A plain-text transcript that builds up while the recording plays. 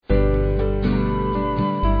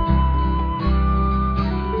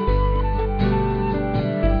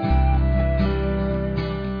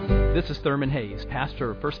this is Thurman Hayes, pastor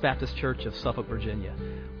of First Baptist Church of Suffolk, Virginia.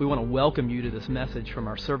 We want to welcome you to this message from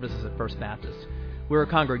our services at First Baptist. We're a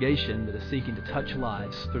congregation that is seeking to touch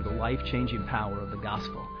lives through the life-changing power of the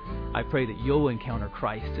gospel. I pray that you'll encounter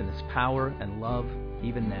Christ in His power and love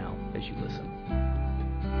even now as you listen.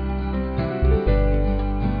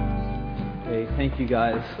 Okay, thank you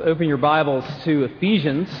guys. Open your Bibles to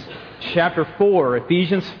Ephesians chapter 4.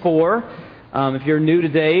 Ephesians 4. If you're new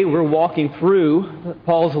today, we're walking through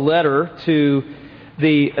Paul's letter to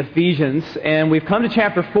the Ephesians, and we've come to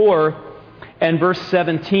chapter 4 and verse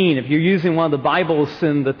 17. If you're using one of the Bibles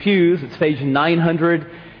in the pews, it's page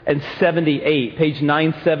 978. Page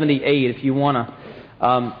 978 if you want to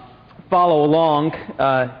follow along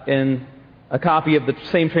in a copy of the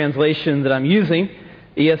same translation that I'm using,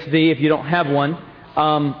 ESV, if you don't have one.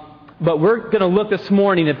 But we're going to look this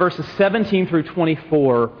morning at verses 17 through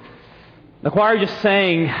 24. The choir just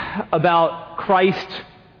sang about Christ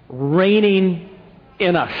reigning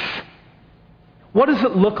in us. What does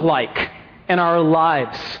it look like in our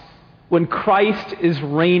lives when Christ is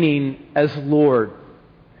reigning as Lord?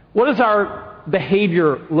 What does our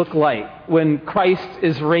behavior look like when Christ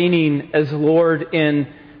is reigning as Lord in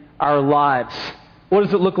our lives? What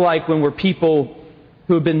does it look like when we're people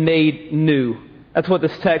who have been made new? That's what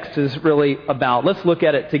this text is really about. Let's look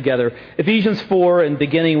at it together. Ephesians 4 and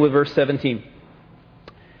beginning with verse 17.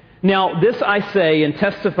 Now this I say and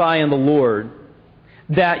testify in the Lord,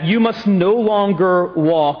 that you must no longer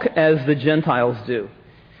walk as the Gentiles do,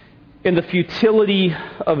 in the futility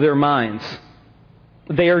of their minds.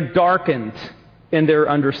 They are darkened in their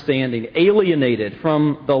understanding, alienated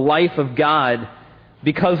from the life of God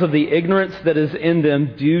because of the ignorance that is in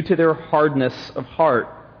them due to their hardness of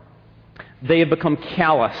heart. They have become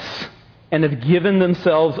callous and have given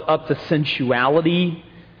themselves up to sensuality,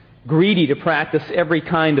 greedy to practice every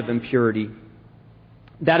kind of impurity.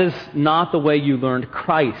 That is not the way you learned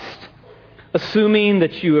Christ, assuming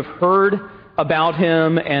that you have heard about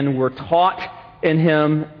Him and were taught in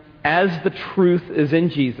Him as the truth is in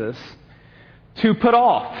Jesus, to put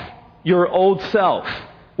off your old self,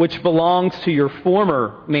 which belongs to your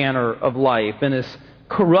former manner of life and is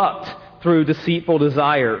corrupt through deceitful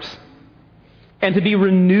desires, and to be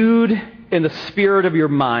renewed in the spirit of your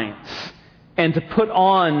minds, and to put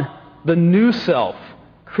on the new self,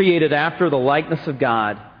 created after the likeness of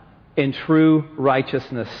God in true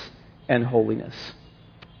righteousness and holiness.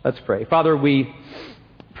 Let's pray. Father, we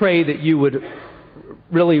pray that you would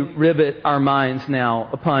really rivet our minds now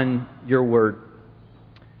upon your word.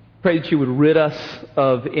 Pray that you would rid us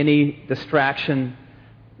of any distraction,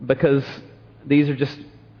 because these are just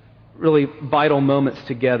really vital moments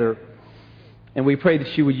together. And we pray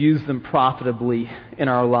that you would use them profitably in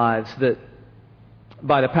our lives, that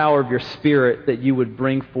by the power of your Spirit, that you would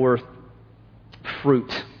bring forth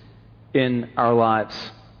fruit in our lives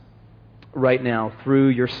right now through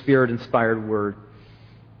your Spirit-inspired word.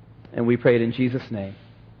 And we pray it in Jesus' name.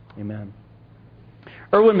 Amen.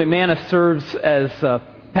 Erwin McManus serves as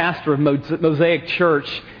pastor of Mosaic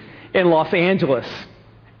Church in Los Angeles.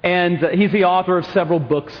 And he's the author of several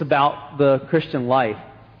books about the Christian life.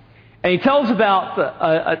 And he tells about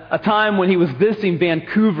a time when he was visiting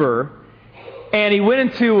Vancouver, and he went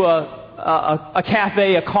into a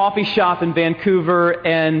cafe, a coffee shop in Vancouver,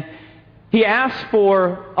 and he asked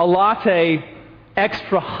for a latte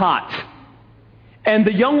extra hot. And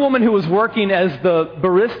the young woman who was working as the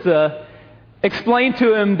barista explained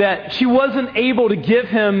to him that she wasn't able to give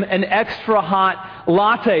him an extra hot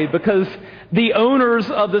latte because the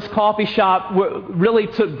owners of this coffee shop really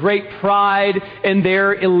took great pride in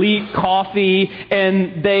their elite coffee,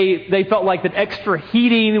 and they felt like that extra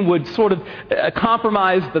heating would sort of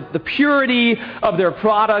compromise the purity of their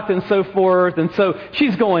product and so forth. And so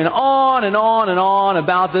she's going on and on and on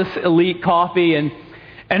about this elite coffee, and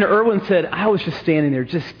Erwin said, I was just standing there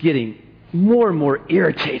just getting more and more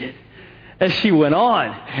irritated as she went on.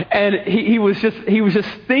 And he was just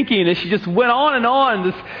thinking as she just went on and on,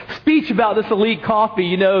 this speech about this elite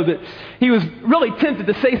coffee, that he was really tempted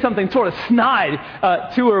to say something sort of snide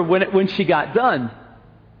to her when she got done.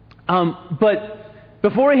 But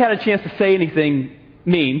before he had a chance to say anything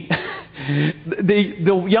mean,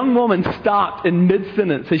 the young woman stopped in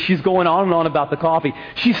mid-sentence as she's going on and on about the coffee.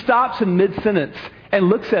 She stops in mid-sentence and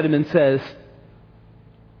looks at him and says,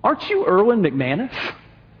 "Aren't you Erwin McManus?"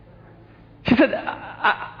 She said,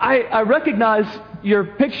 I recognize your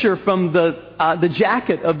picture from the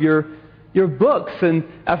jacket of your books, and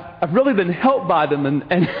I've really been helped by them,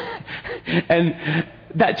 and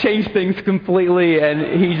that changed things completely,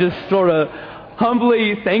 and he just sort of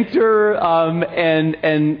humbly thanked her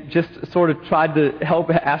and just sort of tried to help,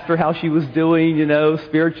 asked her how she was doing,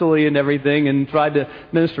 spiritually and everything, and tried to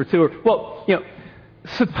minister to her. Well,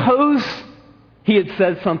 suppose he had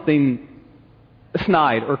said something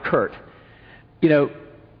snide or curt.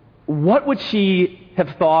 What would she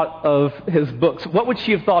have thought of his books? What would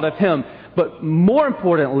she have thought of him? But more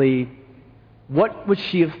importantly, what would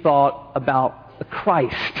she have thought about the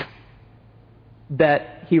Christ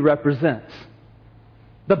that he represents?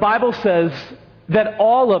 The Bible says that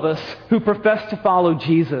all of us who profess to follow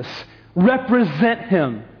Jesus represent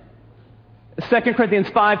him. 2 Corinthians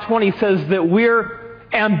 5:20 says that we're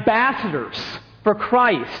ambassadors for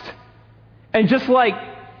Christ. And just like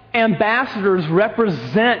ambassadors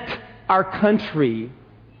represent our country,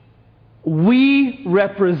 we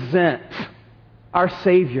represent our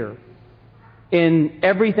Savior in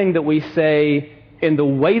everything that we say, in the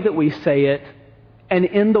way that we say it, and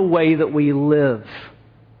in the way that we live.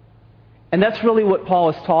 And that's really what Paul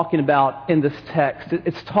is talking about in this text.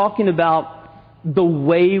 It's talking about the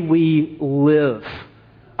way we live,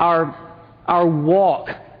 our walk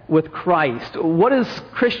with Christ. What does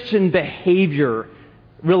Christian behavior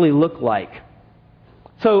really look like?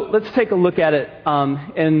 So let's take a look at it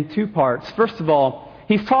in two parts. First of all,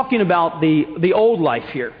 he's talking about the old life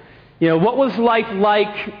here. What was life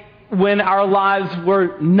like when our lives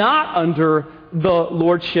were not under the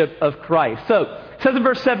lordship of Christ? So it says in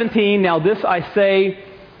verse 17, "Now this I say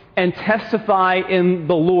and testify in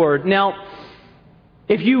the Lord." Now,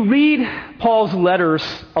 if you read Paul's letters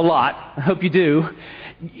a lot, I hope you do,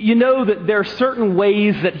 you know that there are certain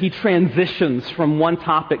ways that he transitions from one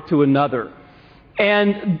topic to another.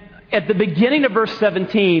 And at the beginning of verse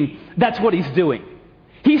 17, that's what he's doing.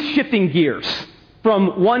 He's shifting gears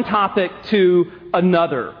from one topic to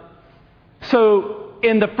another. So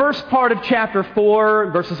in the first part of chapter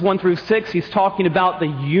 4, verses 1 through 6, he's talking about the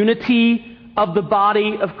unity of the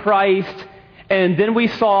body of Christ. And then we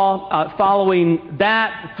saw, following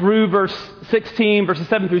that through verse 16, verses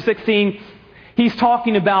 7 through 16, he's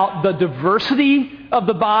talking about the diversity of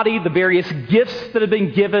the body, the various gifts that have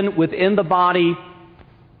been given within the body.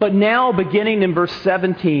 But now, beginning in verse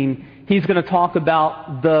 17, he's going to talk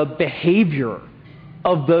about the behavior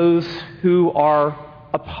of those who are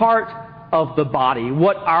a part of the body,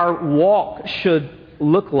 what our walk should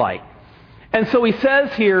look like. And so he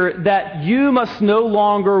says here that you must no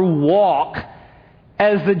longer walk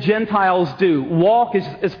as the Gentiles do. Walk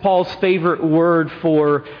is Paul's favorite word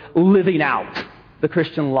for living out the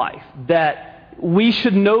Christian life. That we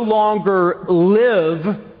should no longer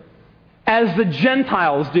live as the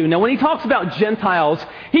Gentiles do. Now, when he talks about Gentiles,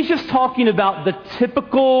 he's just talking about the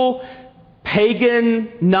typical pagan,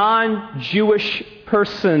 non-Jewish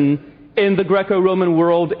person in the Greco-Roman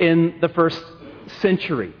world in the first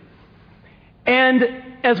century. And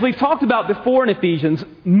as we've talked about before in Ephesians,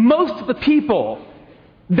 most of the people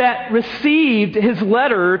that received his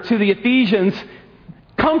letter to the Ephesians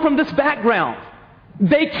come from this background.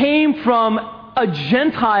 They came from a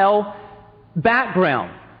Gentile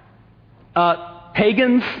background.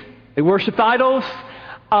 Pagans, they worshipped idols,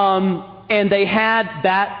 and they had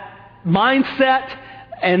that mindset,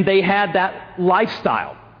 and they had that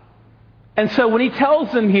lifestyle. And so when he tells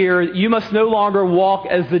them here, you must no longer walk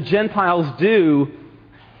as the Gentiles do,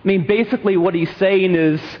 basically what he's saying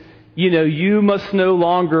is, you must no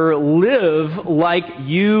longer live like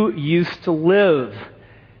you used to live.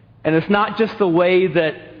 And it's not just the way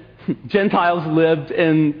that Gentiles lived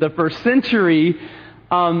in the first century,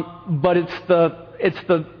 but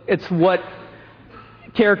it's what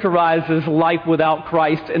characterizes life without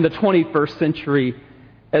Christ in the 21st century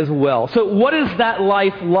as well. So what is that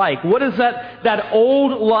life like? What is that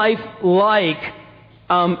old life like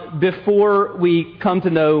before we come to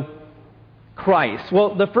know Christ?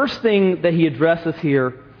 Well, the first thing that he addresses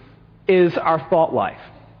here is our thought life.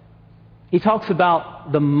 He talks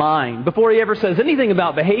about the mind. Before he ever says anything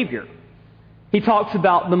about behavior, he talks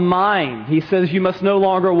about the mind. He says you must no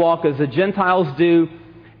longer walk as the Gentiles do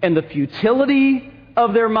in the futility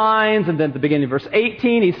of their minds. And then at the beginning of verse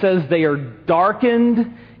 18, he says they are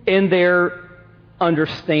darkened in their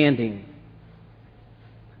understanding.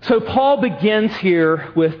 So Paul begins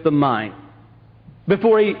here with the mind.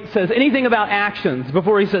 Before he says anything about actions,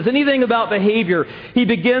 before he says anything about behavior, he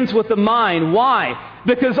begins with the mind. Why?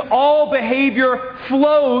 Because all behavior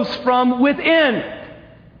flows from within.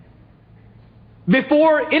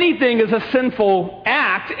 Before anything is a sinful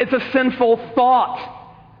act, it's a sinful thought.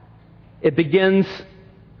 It begins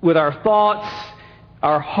with our thoughts,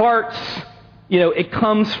 our hearts. It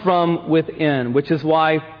comes from within, which is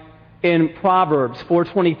why in Proverbs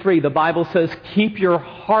 4:23, the Bible says, keep your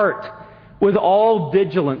heart with all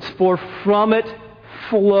vigilance, for from it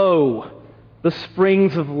flow the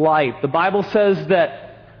springs of life. The Bible says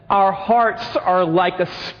that our hearts are like a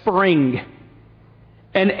spring.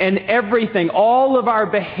 And everything, all of our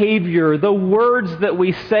behavior, the words that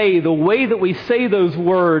we say, the way that we say those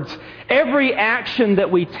words, every action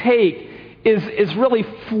that we take is really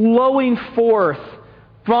flowing forth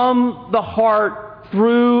from the heart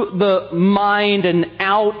through the mind and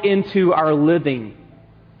out into our living.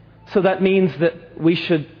 So that means that we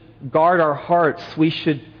should guard our hearts. We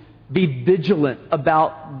should be vigilant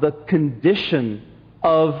about the condition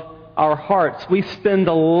of our hearts. We spend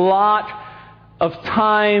a lot of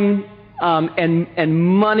time and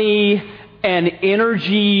money and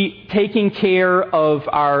energy taking care of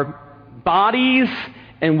our bodies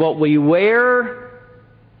and what we wear.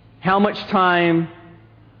 How much time,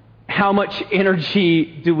 how much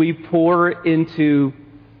energy do we pour into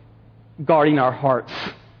guarding our hearts,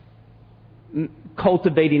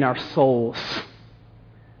 cultivating our souls,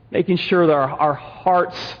 making sure that our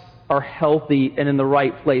hearts are healthy and in the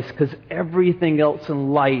right place, because everything else in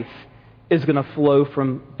life is going to flow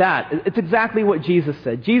from that. It's exactly what Jesus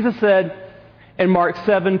said. Jesus said in Mark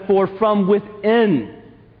 7, "For from within,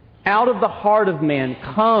 out of the heart of man,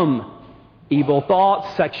 come evil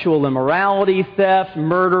thoughts, sexual immorality, theft,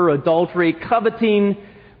 murder, adultery, coveting,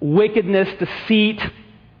 wickedness, deceit,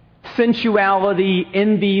 sensuality,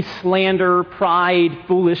 envy, slander, pride,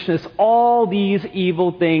 foolishness. All these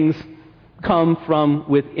evil things come from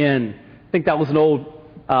within." I think that was an old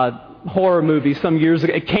horror movie some years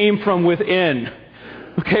ago. It came from within.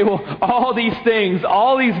 Okay, well, all these things,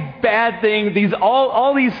 all these bad things,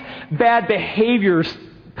 all these bad behaviors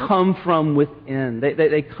come from within.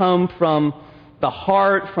 They come from the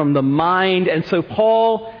heart, from the mind. And so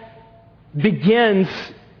Paul begins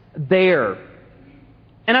there.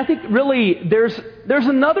 And I think really there's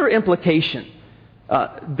another implication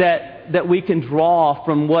that we can draw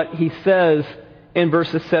from what he says in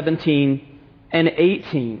verses 17 and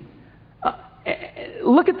 18.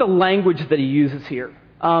 Look at the language that he uses here.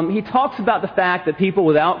 He talks about the fact that people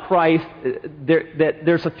without Christ, that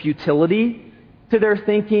there's a futility to their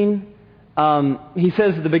thinking. He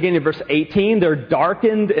says at the beginning of verse 18, they're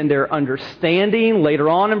darkened in their understanding. Later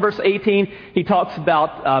on in verse 18, he talks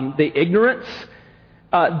about the ignorance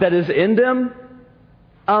that is in them.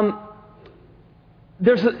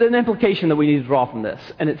 There's an implication that we need to draw from this,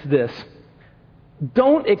 and it's this.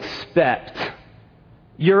 Don't expect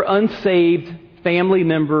your unsaved family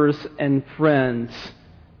members and friends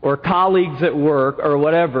or colleagues at work or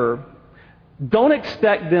whatever, don't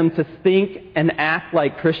expect them to think and act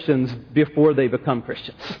like Christians before they become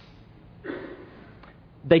Christians.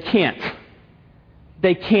 They can't.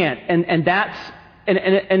 They can't. And that's,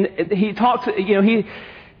 and he talks,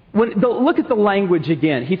 look at the language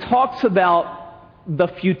again. He talks about the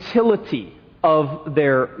futility of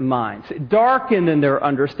their minds, darkened in their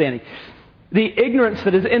understanding, the ignorance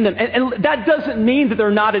that is in them. And that doesn't mean that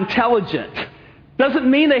they're not intelligent.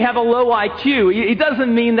 Doesn't mean they have a low IQ. It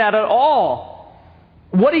doesn't mean that at all.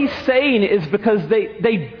 What he's saying is because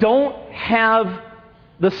they don't have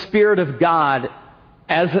the Spirit of God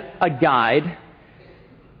as a guide,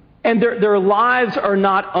 and their lives are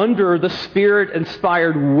not under the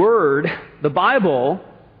Spirit-inspired Word, the Bible,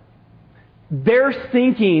 their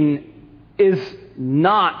thinking is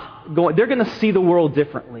not going, they're going to see the world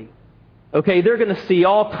differently. Okay, they're going to see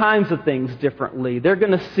all kinds of things differently. They're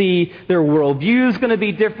going to see their worldview is going to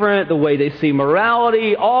be different. The way they see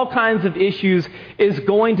morality, all kinds of issues is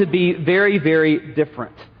going to be very, very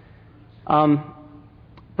different. 1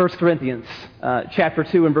 Corinthians chapter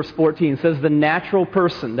 2 and verse 14 says the natural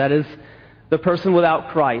person, that is the person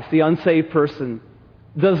without Christ, the unsaved person,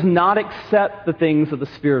 does not accept the things of the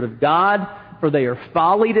Spirit of God, for they are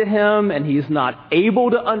folly to him, and he is not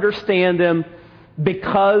able to understand them,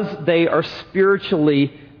 because they are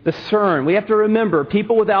spiritually discerned. We have to remember,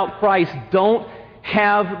 people without Christ don't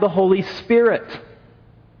have the Holy Spirit.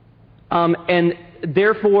 And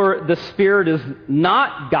therefore, the Spirit is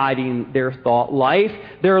not guiding their thought life.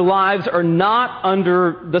 Their lives are not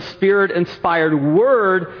under the Spirit-inspired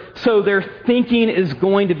Word, so their thinking is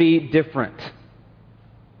going to be different.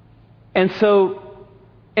 And so,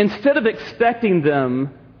 instead of expecting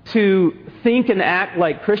them to think and act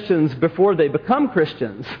like Christians before they become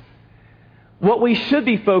Christians, what we should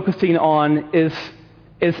be focusing on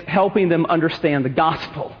is helping them understand the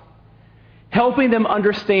gospel. Helping them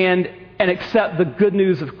understand and accept the good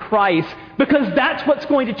news of Christ, because that's what's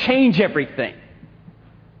going to change everything.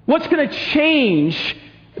 What's going to change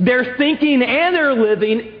their thinking and their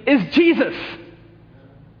living is Jesus,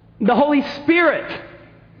 the Holy Spirit.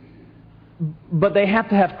 But they have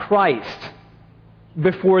to have Christ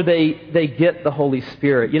before they get the Holy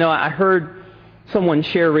Spirit. You know, I heard someone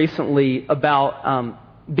share recently about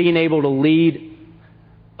being able to lead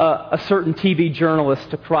a certain TV journalist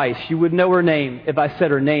to Christ. You would know her name if I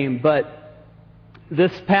said her name, but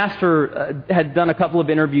this pastor had done a couple of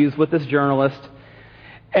interviews with this journalist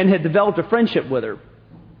and had developed a friendship with her.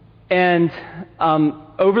 And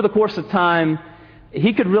over the course of time,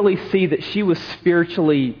 he could really see that she was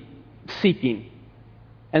spiritually seeking.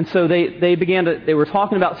 And so they were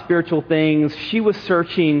talking about spiritual things. She was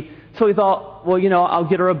searching. So he thought, well, you know, I'll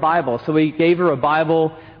get her a Bible. So he gave her a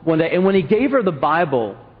Bible one day. And when he gave her the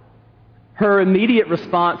Bible, her immediate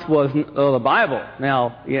response was, oh, the Bible.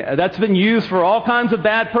 Now, yeah, that's been used for all kinds of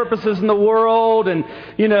bad purposes in the world, and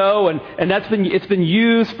you know, and it's been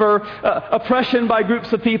used for oppression by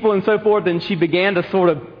groups of people and so forth. And she began to sort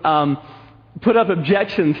of put up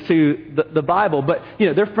objections to the Bible. But you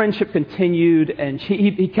know, their friendship continued, and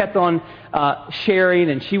he kept on sharing,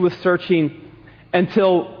 and she was searching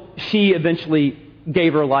until she eventually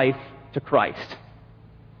gave her life to Christ.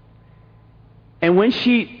 And when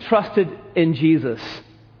she trusted in Jesus,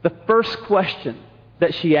 the first question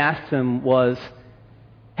that she asked him was,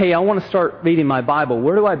 hey, I want to start reading my Bible.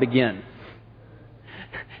 Where do I begin?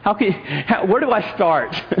 Where do I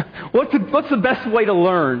start? What's the best way to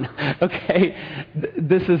learn? Okay,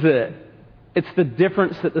 this is it. It's the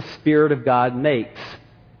difference that the Spirit of God makes.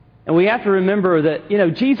 And we have to remember that, you know,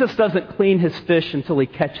 Jesus doesn't clean his fish until he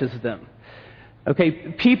catches them. Okay,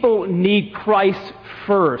 people need Christ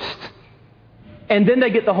first. And then they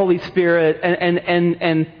get the Holy Spirit,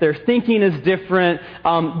 and their thinking is different.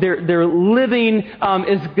 Their living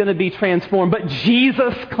is going to be transformed. But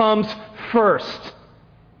Jesus comes first.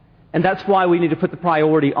 And that's why we need to put the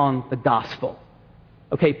priority on the gospel.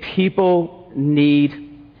 Okay, people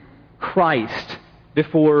need Christ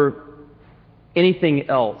before anything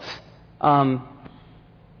else. And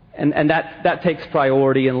that takes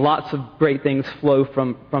priority, and lots of great things flow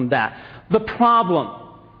from that. The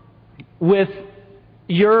problem with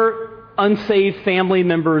your unsaved family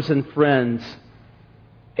members and friends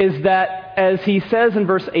is that, as he says in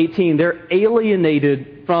verse 18, they're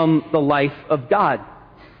alienated from the life of God.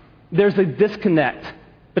 There's a disconnect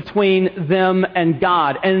between them and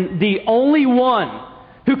God. And the only one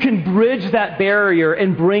who can bridge that barrier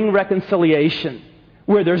and bring reconciliation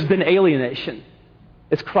where there's been alienation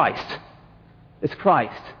is Christ. It's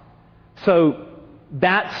Christ. So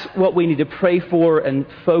that's what we need to pray for and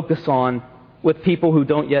focus on with people who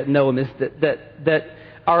don't yet know him, is that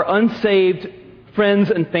our unsaved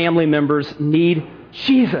friends and family members need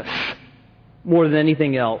Jesus more than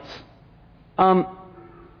anything else.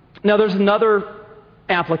 Now, there's another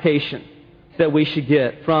application that we should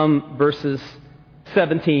get from verses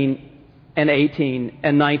 17 and 18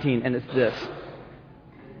 and 19, and it's this.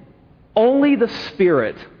 Only the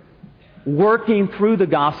Spirit working through the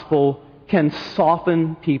gospel can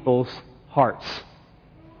soften people's hearts.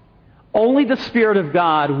 Only the Spirit of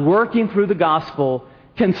God working through the gospel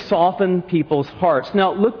can soften people's hearts.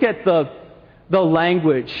 Now, look at the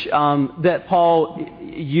language that Paul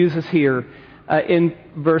uses here in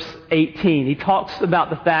verse 18. He talks about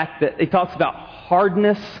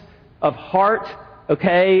hardness of heart,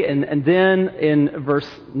 okay? And then in verse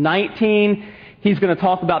 19, he's going to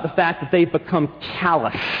talk about the fact that they've become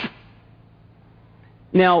callous.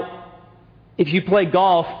 Now, if you play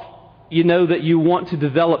golf, you know that you want to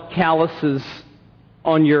develop calluses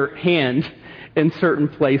on your hand in certain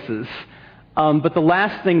places. But the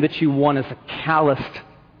last thing that you want is a calloused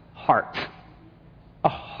heart, a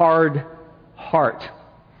hard heart.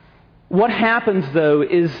 What happens, though,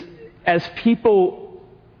 is as people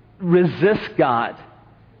resist God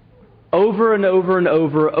over and over and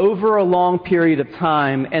over a long period of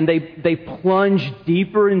time, and they plunge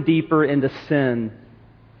deeper and deeper into sin,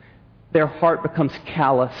 their heart becomes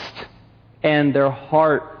calloused and their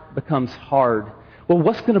heart becomes hard. Well,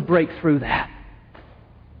 what's going to break through that?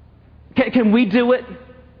 Can we do it?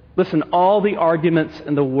 Listen, all the arguments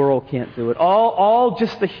in the world can't do it. All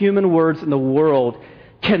just the human words in the world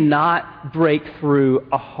cannot break through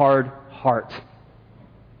a hard heart.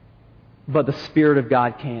 But the Spirit of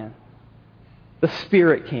God can. The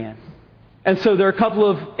Spirit can. And so there are a couple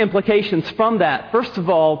of implications from that. First of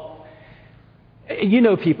all, you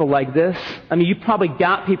know people like this. I mean, you probably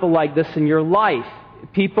got people like this in your life.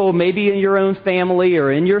 People maybe in your own family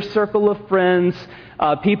or in your circle of friends,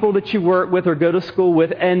 people that you work with or go to school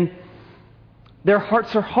with, and their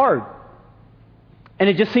hearts are hard. And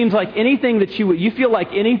it just seems like anything that you feel like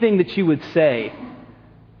anything that you would say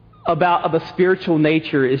of a spiritual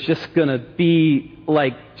nature is just going to be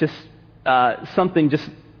like just something just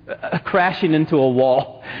crashing into a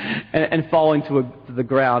wall and falling to the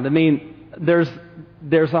ground. I mean, there's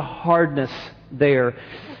a hardness there.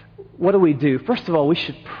 What do? First of all, we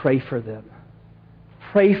should pray for them.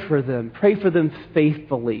 Pray for them. Pray for them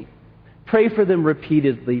faithfully. Pray for them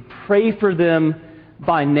repeatedly. Pray for them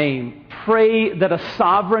by name. Pray that a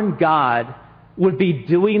sovereign God would be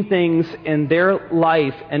doing things in their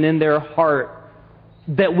life and in their heart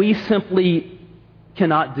that we simply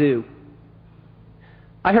cannot do.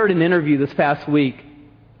 I heard an interview this past week,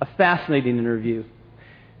 a fascinating interview,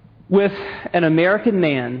 with an American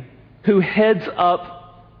man who heads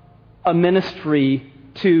up a ministry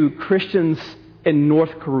to Christians in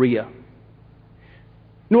North Korea.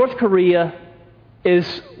 North Korea is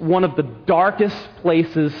one of the darkest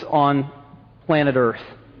places on planet Earth.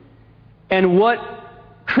 And what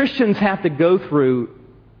Christians have to go through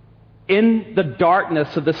in the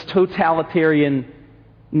darkness of this totalitarian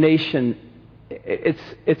nation,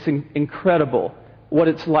 it's incredible what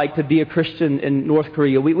it's like to be a Christian in North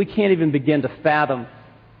Korea. We can't even begin to fathom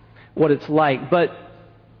what it's like. But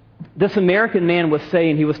this American man was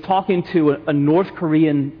saying, he was talking to a North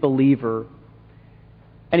Korean believer,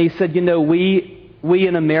 and he said, we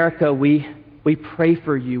in America, we pray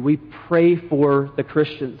for you. We pray for the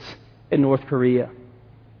Christians in North Korea.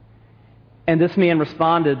 And this man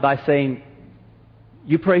responded by saying,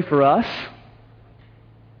 you pray for us?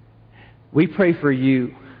 We pray for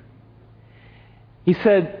you. He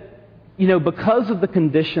said, because of the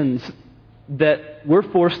conditions that we're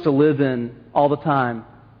forced to live in all the time,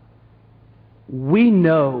 we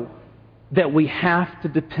know that we have to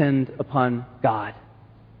depend upon God.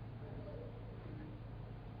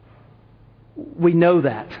 We know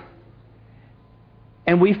that.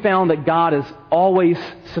 And we found that God is always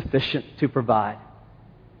sufficient to provide.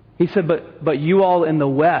 He said, but you all in the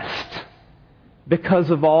West, because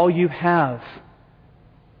of all you have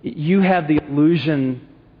the illusion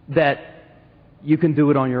that you can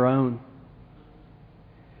do it on your own.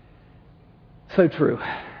 So true.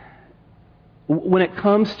 When it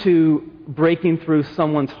comes to breaking through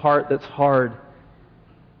someone's heart that's hard,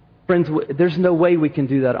 friends, there's no way we can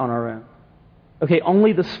do that on our own. Okay,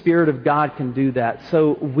 only the Spirit of God can do that.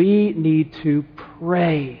 So we need to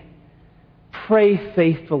pray. Pray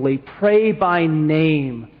faithfully. Pray by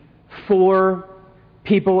name for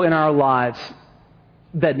people in our lives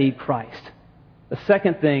that need Christ. The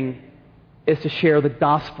second thing is to share the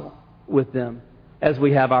gospel with them as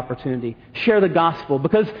we have opportunity. Share the gospel,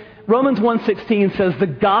 because Romans 1:16 says the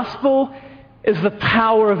gospel is the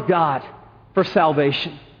power of God for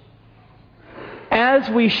salvation. As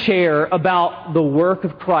we share about the work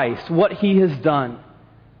of Christ, what He has done,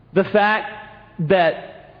 the fact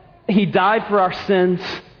that He died for our sins,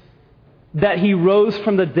 that He rose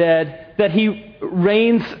from the dead, that He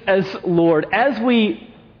reigns as Lord, as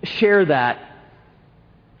we share that,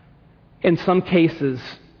 in some cases,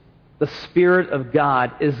 the Spirit of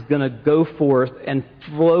God is going to go forth and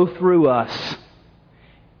flow through us,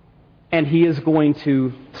 and He is going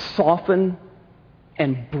to soften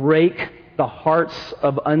and break the hearts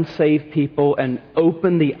of unsaved people and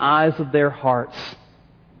open the eyes of their hearts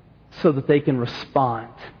so that they can respond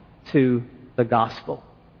to the gospel.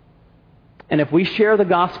 And if we share the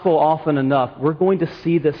gospel often enough, we're going to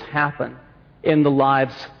see this happen in the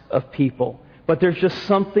lives of people. But there's just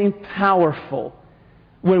something powerful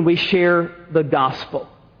when we share the gospel,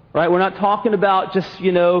 right? We're not talking about just,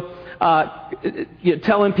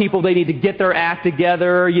 telling people they need to get their act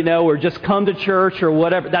together, or just come to church or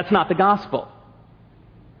whatever. That's not the gospel.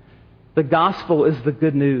 The gospel is the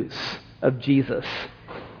good news of Jesus.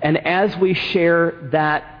 And as we share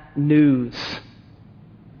that news,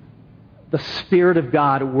 the Spirit of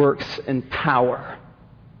God works in power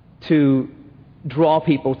to draw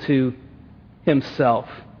people to Himself.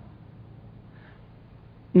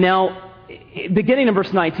 Now, beginning in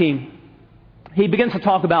verse 19, he begins to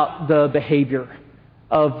talk about the behavior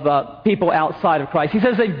of people outside of Christ. He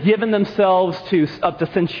says they've given themselves up to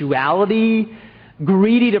sensuality,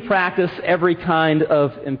 greedy to practice every kind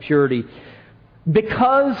of impurity.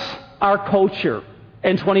 Because our culture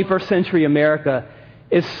in 21st century America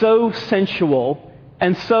is so sensual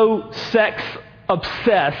and so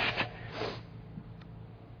sex-obsessed,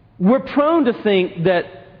 we're prone to think that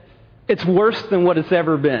it's worse than what it's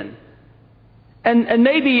ever been. And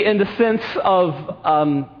maybe in the sense of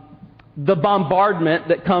the bombardment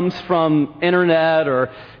that comes from internet or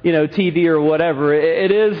TV or whatever,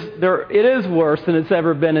 it is worse than it's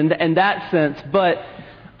ever been in that sense. But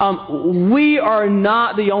We are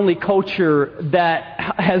not the only culture that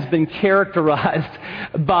has been characterized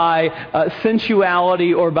by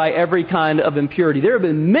sensuality or by every kind of impurity. There have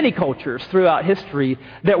been many cultures throughout history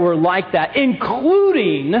that were like that,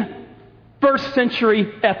 including first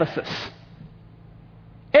century Ephesus.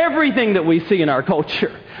 Everything that we see in our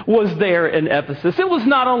culture was there in Ephesus. It was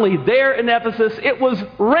not only there in Ephesus, it was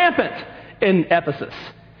rampant in Ephesus.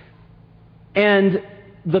 And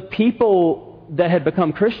the people that had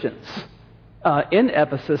become Christians in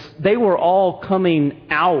Ephesus, they were all coming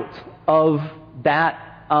out of that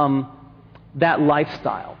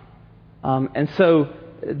lifestyle. And so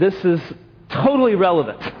this is totally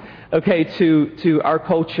relevant, okay, to our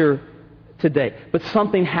culture today. But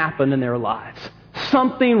something happened in their lives.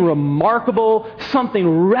 Something remarkable, something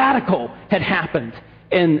radical had happened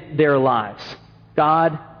in their lives.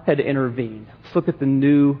 God had intervened. Let's look at the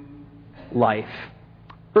new life.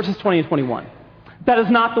 Verses 20 and 21. That is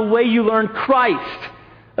not the way you learned Christ,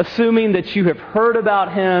 assuming that you have heard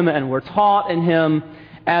about Him and were taught in Him,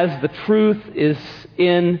 as the truth is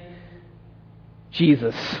in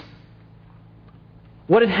Jesus.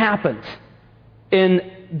 What had happened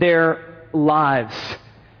in their lives?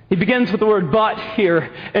 He begins with the word "but"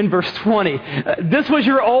 here in verse 20. This was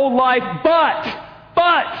your old life,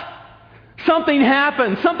 but something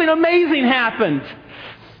happened. Something amazing happened.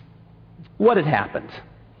 What had happened?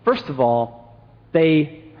 First of all,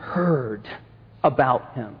 they heard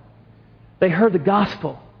about Him. They heard the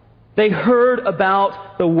gospel. They heard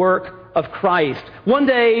about the work of Christ. One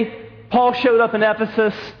day, Paul showed up in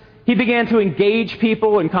Ephesus. He began to engage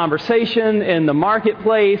people in conversation in the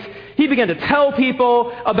marketplace. He began to tell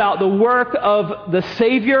people about the work of the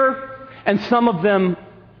Savior, and some of them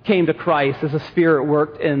came to Christ as the Spirit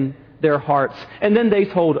worked in their hearts. And then they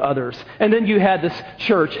told others. And then you had this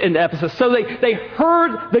church in Ephesus. So they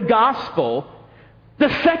heard the gospel. The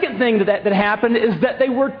second thing that happened is that they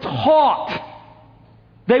were taught.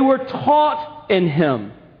 They were taught in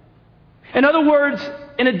Him. In other words,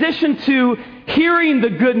 in addition to hearing the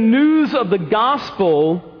good news of the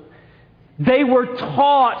gospel, they were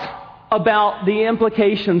taught about the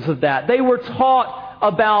implications of that. They were taught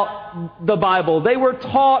about the Bible. They were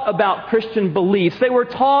taught about Christian beliefs. They were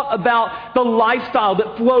taught about the lifestyle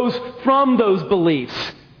that flows from those beliefs.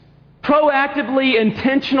 Proactively,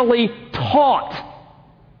 intentionally taught.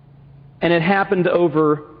 And it happened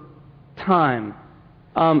over time.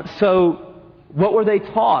 So what were they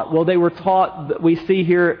taught? Well, they were taught, we see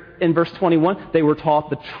here in verse 21, they were taught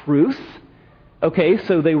the truth. Okay,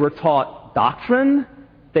 so they were taught doctrine.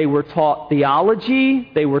 They were taught theology.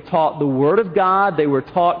 They were taught the Word of God. They were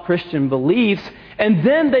taught Christian beliefs. And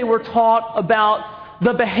then they were taught about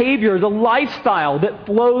the behavior, the lifestyle that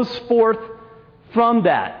flows forth from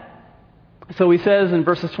that. So he says in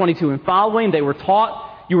verses 22 and following, you were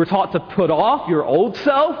taught to put off your old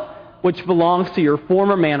self, which belongs to your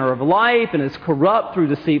former manner of life and is corrupt through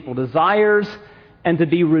deceitful desires, and to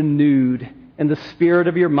be renewed in the spirit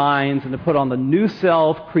of your minds, and to put on the new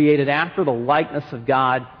self created after the likeness of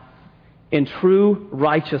God in true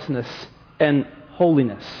righteousness and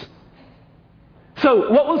holiness.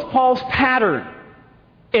 So what was Paul's pattern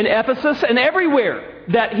in Ephesus and everywhere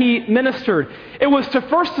that he ministered? It was to,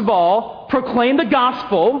 first of all, proclaim the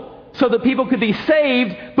gospel so that people could be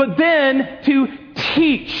saved, but then to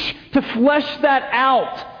teach, to flesh that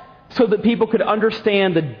out so that people could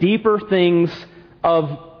understand the deeper things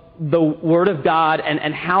of the Word of God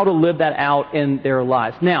and how to live that out in their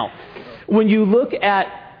lives. Now, when you look at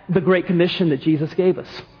the Great Commission that Jesus gave us,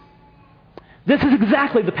 this is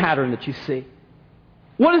exactly the pattern that you see.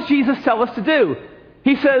 What does Jesus tell us to do?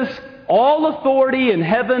 He says, all authority in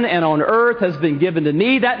heaven and on earth has been given to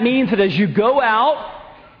me. That means that as you go out,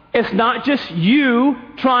 it's not just you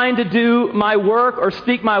trying to do my work or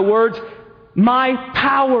speak my words. My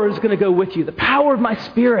power is going to go with you. The power of my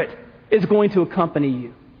Spirit is going to accompany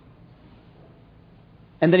you.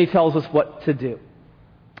 And then he tells us what to do.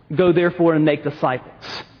 Go therefore and make disciples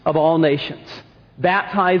of all nations,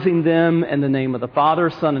 baptizing them in the name of the Father,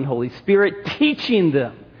 Son, and Holy Spirit, teaching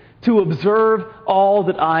them to observe all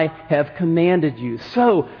that I have commanded you.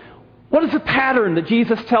 So, what is the pattern that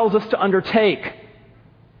Jesus tells us to undertake?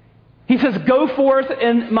 He says, go forth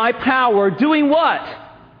in my power, doing what?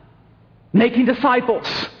 Making disciples.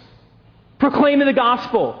 Proclaiming the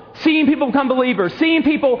gospel. Seeing people become believers. Seeing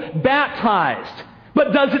people baptized.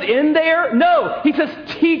 But does it end there? No. He says,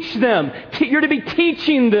 teach them. You're to be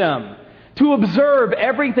teaching them to observe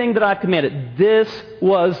everything that I've commanded. This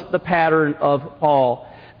was the pattern of Paul.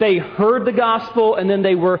 They heard the gospel, and then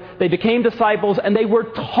they became disciples, and they were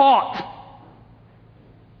taught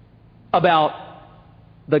about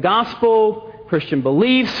the gospel, Christian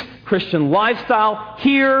beliefs, Christian lifestyle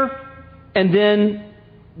here, and then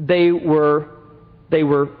they were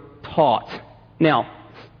taught. Now,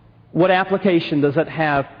 what application does that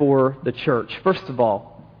have for the church? First of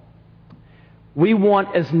all, we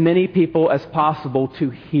want as many people as possible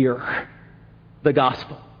to hear the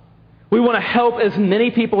gospel. We want to help as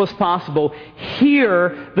many people as possible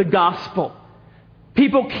hear the gospel.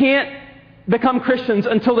 People can't become Christians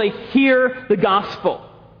until they hear the gospel.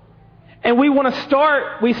 And we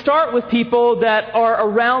start with people that are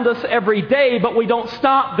around us every day, but we don't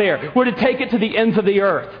stop there. We're to take it to the ends of the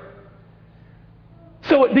earth.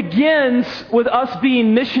 So it begins with us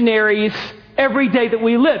being missionaries every day that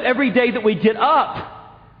we live, every day that we get up.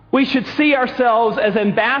 We should see ourselves as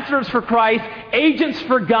ambassadors for Christ, agents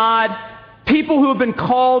for God, people who have been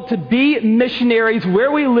called to be missionaries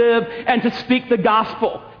where we live and to speak the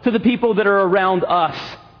gospel to the people that are around us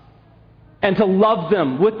and to love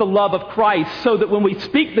them with the love of Christ so that when we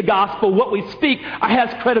speak the gospel, what we speak has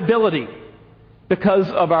credibility because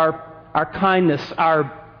of our kindness,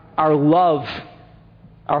 our love,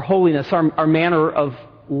 our holiness, our manner of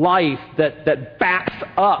life that backs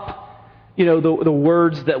up the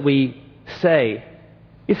words that we say.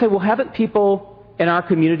 You say, well, haven't people in our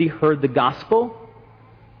community heard the gospel?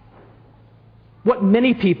 What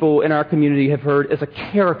many people in our community have heard is a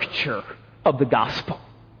caricature of the gospel.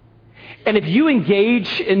 And if you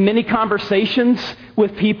engage in many conversations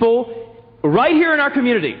with people right here in our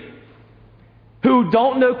community who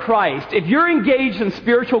don't know Christ, if you're engaged in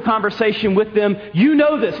spiritual conversation with them, you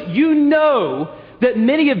know this. You know that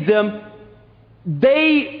many of them,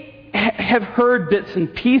 they have heard bits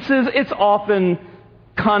and pieces. It's often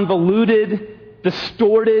convoluted,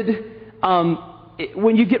 distorted.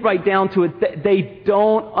 When you get right down to it, they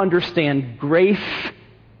don't understand grace.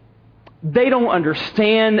 They don't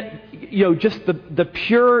understand, just the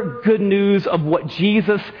pure good news of what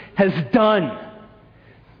Jesus has done.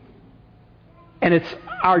 And it's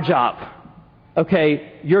our job,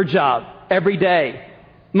 okay, your job, every day,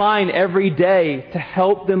 mine every day, to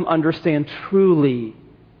help them understand truly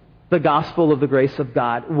the gospel of the grace of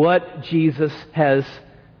God, what Jesus has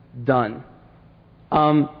done.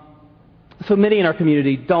 So many in our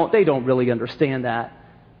community don't really understand that.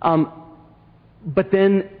 But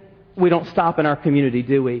then we don't stop in our community,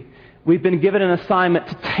 do we? We've been given an assignment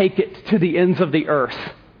to take it to the ends of the earth.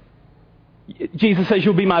 Jesus says,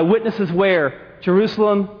 you'll be my witnesses where?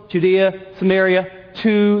 Jerusalem, Judea, Samaria,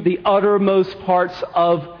 to the uttermost parts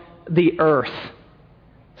of the earth.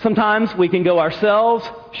 Sometimes we can go ourselves,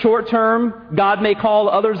 short term. God may call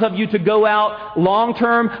others of you to go out long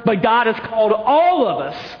term, but God has called all of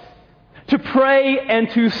us to pray and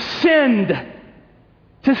to send.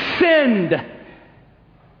 To send.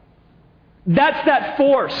 That's that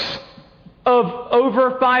force of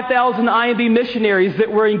over 5,000 IMB missionaries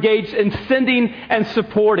that we're engaged in sending and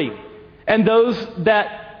supporting. And those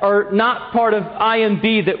that are not part of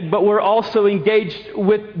IMB, but we're also engaged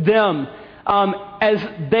with them as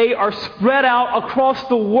they are spread out across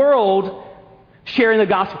the world sharing the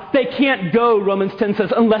gospel. They can't go, Romans 10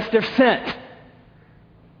 says, unless they're sent.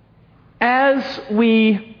 As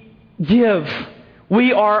we give,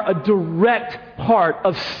 we are a direct part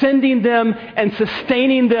of sending them and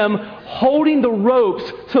sustaining them, holding the ropes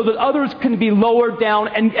so that others can be lowered down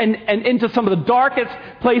and into some of the darkest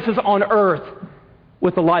places on earth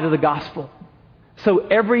with the light of the gospel. So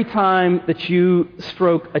every time that you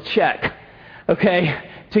stroke a check, okay,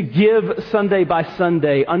 to give Sunday by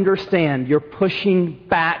Sunday, understand you're pushing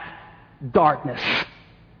back darkness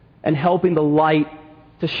and helping the light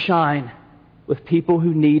to shine with people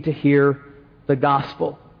who need to hear the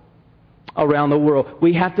gospel around the world.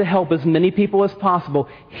 We have to help as many people as possible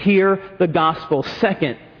hear the gospel.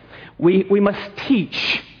 Second, we must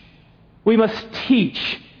teach. We must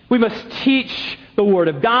teach. We must teach the Word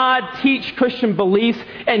of God, teach Christian beliefs,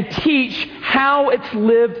 and teach how it's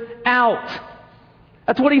lived out.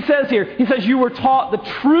 That's what he says here. He says you were taught the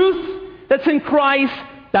truth that's in Christ.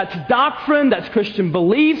 That's doctrine. That's Christian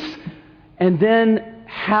beliefs. And then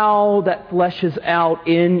how that fleshes out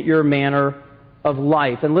in your manner of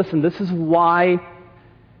life. And listen, this is why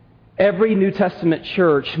every New Testament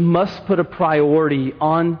church must put a priority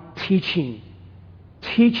on teaching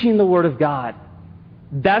the Word of God.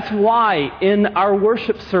 That's why in our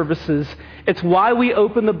worship services, it's why we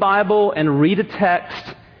open the Bible and read a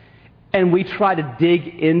text and we try to dig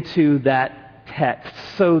into that text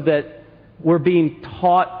so that we're being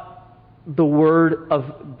taught the Word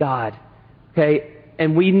of God. Okay?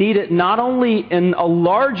 And we need it not only in a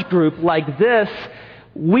large group like this,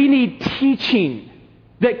 we need teaching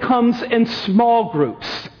that comes in small groups.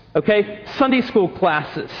 Okay? Sunday school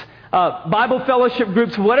classes, Bible fellowship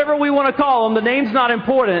groups, whatever we want to call them. The name's not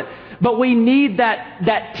important, but we need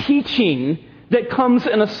that teaching that comes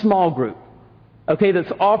in a small group. Okay,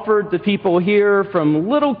 that's offered to people here from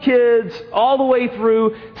little kids all the way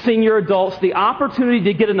through senior adults, the opportunity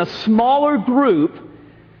to get in a smaller group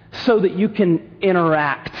so that you can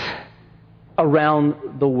interact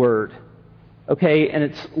around the Word. Okay, and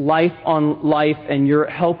it's life on life, and you're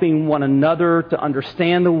helping one another to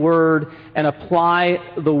understand the Word and apply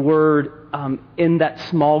the Word in that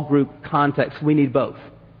small group context. We need both.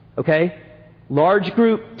 Okay? Large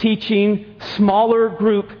group teaching, smaller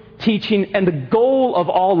group teaching, and the goal of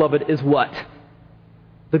all of it is what?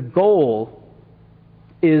 The goal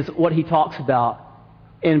is what he talks about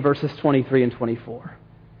in verses 23 and 24.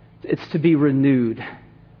 It's to be renewed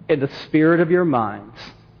in the spirit of your minds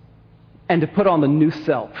and to put on the new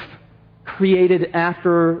self, created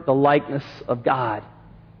after the likeness of God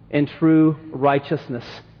in true righteousness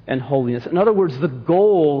and holiness. In other words, the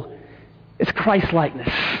goal is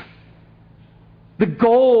Christ-likeness. The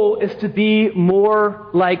goal is to be more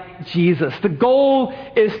like Jesus. The goal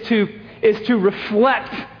is to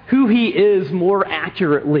reflect who He is more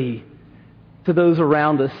accurately to those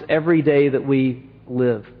around us every day that we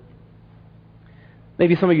live.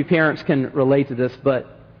 Maybe some of you parents can relate to this,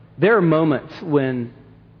 but there are moments when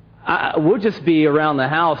we'll just be around the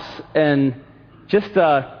house and just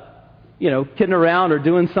kidding around or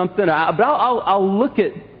doing something. But I'll look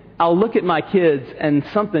at my kids and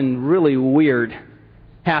something really weird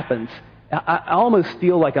happens. I almost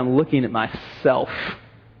feel like I'm looking at myself.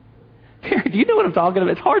 Do you know what I'm talking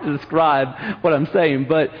about? It's hard to describe what I'm saying,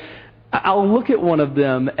 but I'll look at one of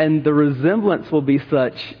them and the resemblance will be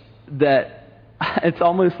such that it's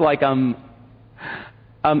almost like I'm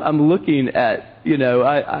looking at,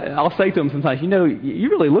 I'll say to them sometimes, you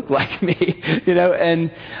really look like me,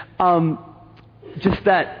 and just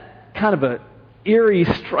that kind of a eerie,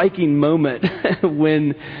 striking moment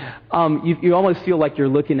when you almost feel like you're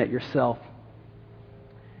looking at yourself.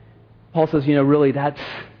 Paul says, really that's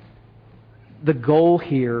the goal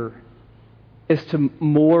here, is to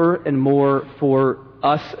more and more for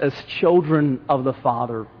us as children of the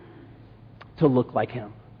Father to look like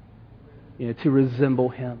Him, to resemble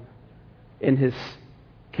Him in His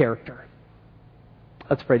character.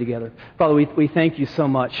 Let's pray together. Father, we thank You so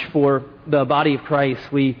much for the body of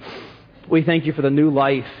Christ. We thank You for the new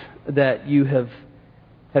life that You have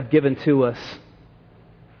given to us.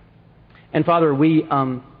 And Father, we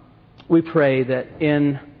pray that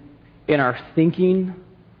in our thinking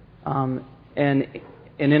and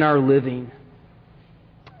in our living,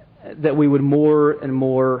 that we would more and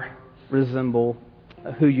more resemble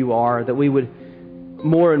who You are, that we would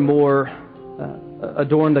more and more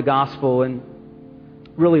adorn the gospel and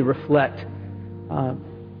really reflect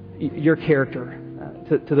Your character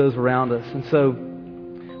to those around us. And so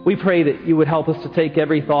we pray that You would help us to take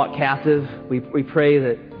every thought captive. We pray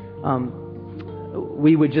that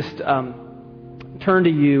we would just turn to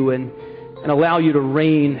You and allow You to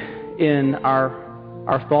reign in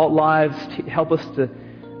our thought lives. Help us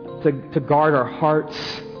to guard our hearts,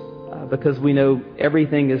 because we know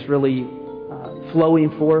everything is really flowing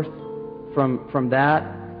forth from that.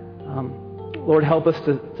 Lord, help us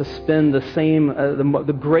to spend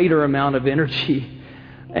the greater amount of energy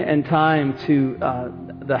and time to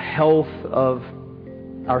the health of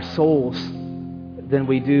our souls than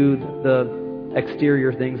we do the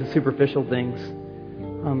exterior things, the superficial things.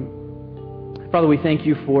 Father, we thank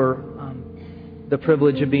You for the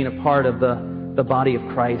privilege of being a part of the body of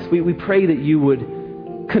Christ. We pray that You would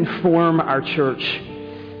conform our church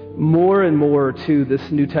more and more to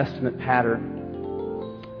this New Testament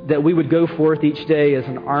pattern, that we would go forth each day as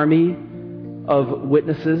an army of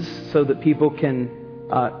witnesses so that people can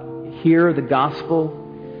hear the gospel.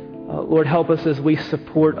 Lord, help us as we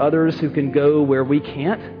support others who can go where we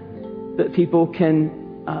can't, that people can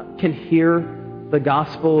hear the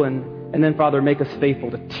gospel, and then, Father, make us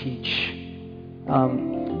faithful to teach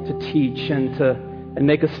and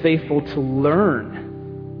make us faithful to learn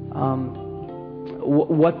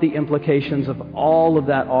what the implications of all of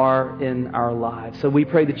that are in our lives. So we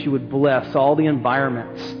pray that You would bless all the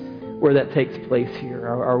environments where that takes place here,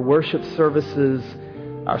 our worship services,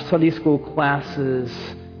 our Sunday school classes,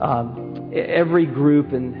 every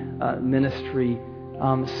group and ministry,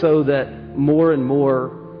 so that more and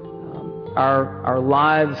more our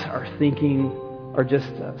lives, our thinking are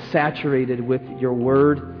just saturated with Your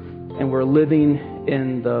Word, and we're living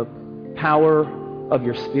in the power of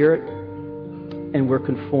Your Spirit, and we're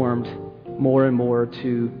conformed more and more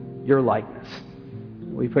to Your likeness.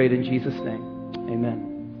 We pray it in Jesus' name.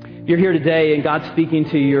 Amen. If you're here today and God's speaking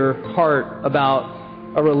to your heart about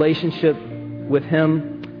a relationship with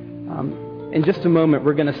Him. In just a moment,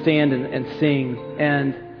 we're going to stand and sing.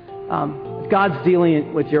 And if God's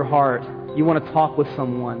dealing with your heart, you want to talk with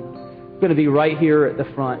someone, I'm going to be right here at the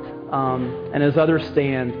front. And as others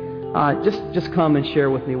stand, just come and share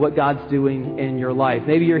with me what God's doing in your life.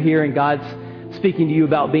 Maybe you're here and God's speaking to you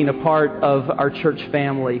about being a part of our church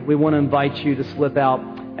family. We want to invite you to slip out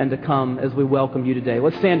and to come as we welcome you today.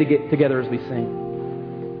 Let's stand together as we sing.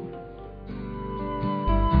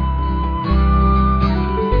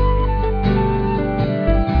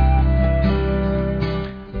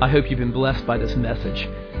 I hope you've been blessed by this message.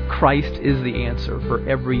 Christ is the answer for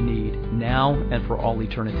every need, now and for all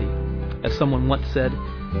eternity. As someone once said,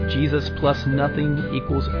 Jesus plus nothing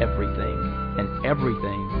equals everything, and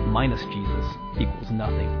everything minus Jesus equals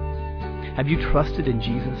nothing. Have you trusted in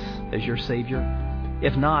Jesus as your Savior?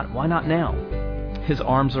 If not, why not now? His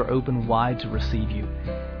arms are open wide to receive you.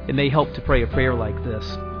 It may help to pray a prayer like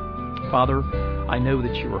this. Father, I know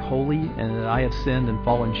that you are holy and that I have sinned and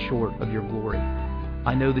fallen short of your glory.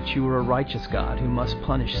 I know that you are a righteous God who must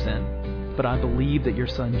punish sin, but I believe that your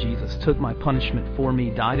Son Jesus took my punishment for me,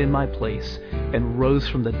 died in my place, and rose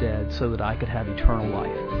from the dead so that I could have eternal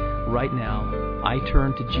life. Right now, I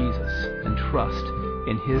turn to Jesus and trust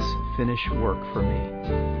in His finished work for me.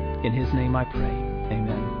 In His name I pray.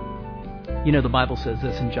 Amen. You know, the Bible says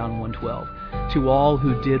this in John 1:12. To all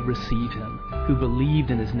who did receive Him, who believed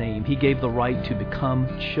in His name, He gave the right to become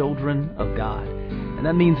children of God. And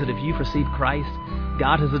that means that if you've received Christ,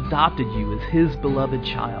 God has adopted you as His beloved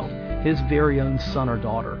child, His very own son or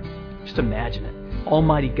daughter. Just imagine it.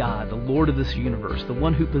 Almighty God, the Lord of this universe, the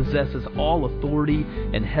one who possesses all authority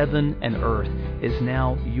in heaven and earth, is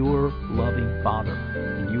now your loving Father,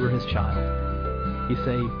 and you are His child. You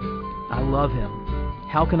say, I love Him.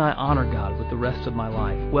 How can I honor God with the rest of my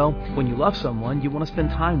life? Well, when you love someone, you want to spend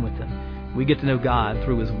time with them. We get to know God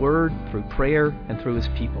through His Word, through prayer, and through His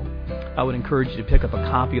people. I would encourage you to pick up a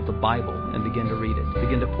copy of the Bible and begin to read it.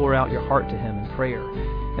 Begin to pour out your heart to Him in prayer.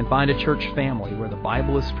 And find a church family where the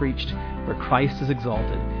Bible is preached, where Christ is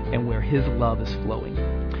exalted, and where His love is flowing.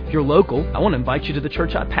 If you're local, I want to invite you to the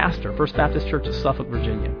church I pastor, First Baptist Church of Suffolk,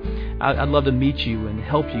 Virginia. I'd love to meet you and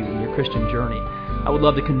help you in your Christian journey. I would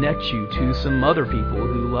love to connect you to some other people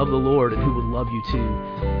who love the Lord and who would love you too.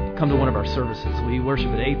 Come to one of our services. We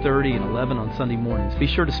worship at 8:30 and 11 on Sunday mornings. Be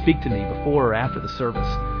sure to speak to me before or after the service.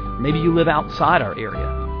 Maybe you live outside our area.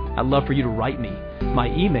 I'd love for you to write me. My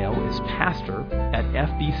email is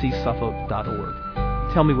pastor@fbcsuffolk.org.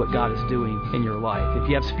 Tell me what God is doing in your life. If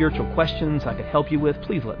you have spiritual questions I could help you with,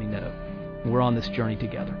 please let me know. We're on this journey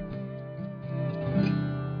together.